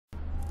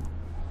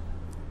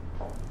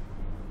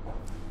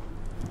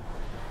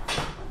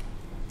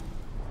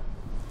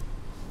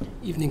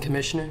Evening,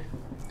 Commissioner.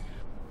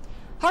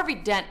 Harvey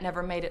Dent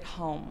never made it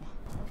home.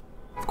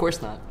 Of course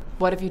not.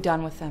 What have you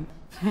done with him?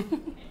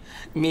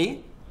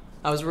 Me?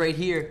 I was right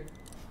here.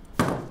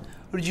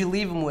 Who did you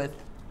leave him with?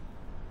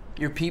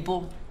 Your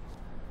people?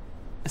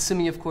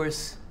 Assuming, of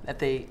course, that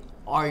they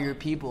are your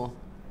people.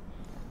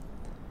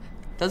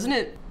 Doesn't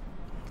it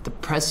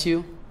depress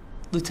you,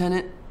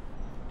 Lieutenant,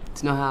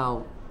 to know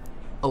how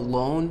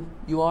alone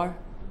you are?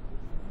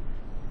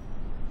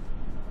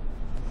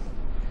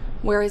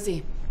 Where is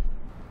he?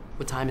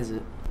 What time is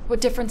it? What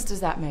difference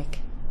does that make?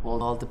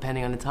 Well, all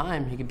depending on the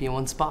time, he could be in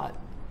one spot.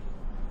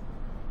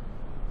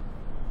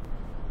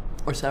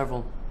 Or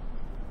several.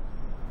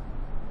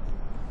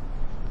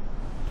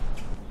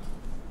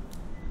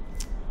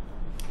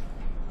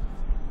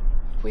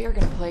 We are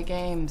gonna play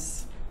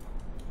games.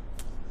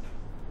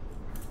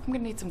 I'm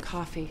gonna need some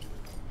coffee.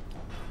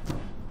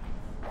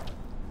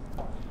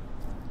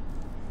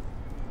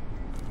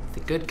 The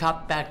good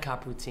cop, bad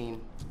cop routine.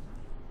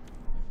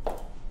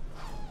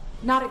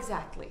 Not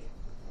exactly.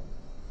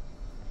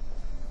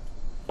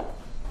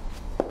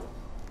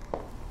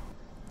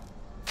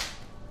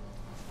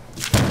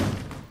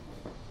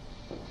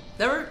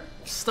 Never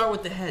start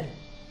with the head.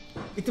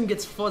 Victim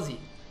gets fuzzy.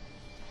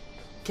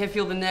 Can't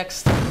feel the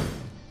next.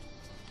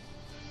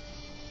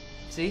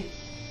 See?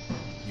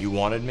 You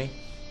wanted me?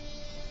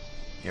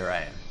 Here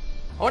I am.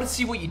 I want to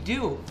see what you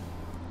do.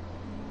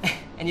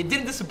 And you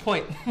didn't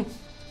disappoint.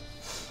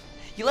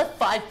 You let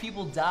 5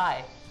 people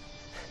die.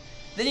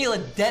 Then you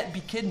let Dent be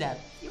kidnapped.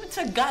 Even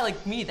to a guy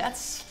like me,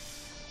 that's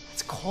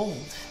cold.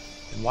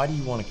 Then why do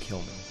you want to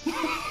kill me?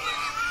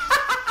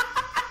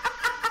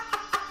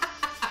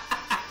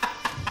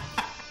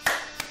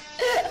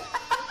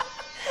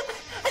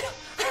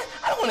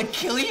 I don't want to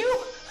kill you.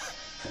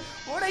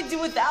 What would I do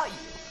without you?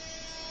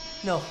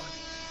 No,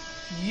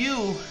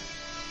 you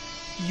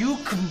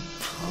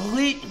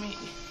complete me.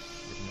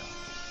 No.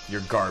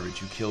 You're garbage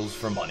who kills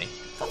for money.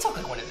 Don't talk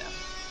like one of them.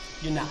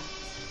 You're not.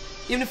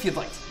 Even if you'd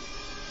like to be.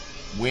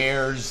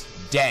 Where's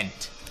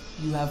Dent?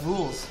 You have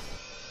rules.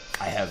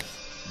 I have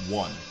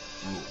one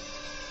rule.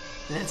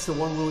 And that's the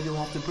one rule you'll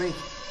have to break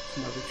to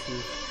know the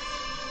truth.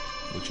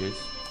 Which is?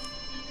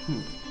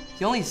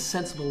 The only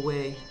sensible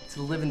way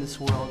to live in this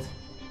world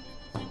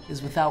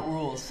is without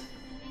rules.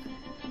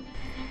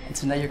 And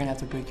so now you're gonna have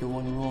to break your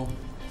one rule.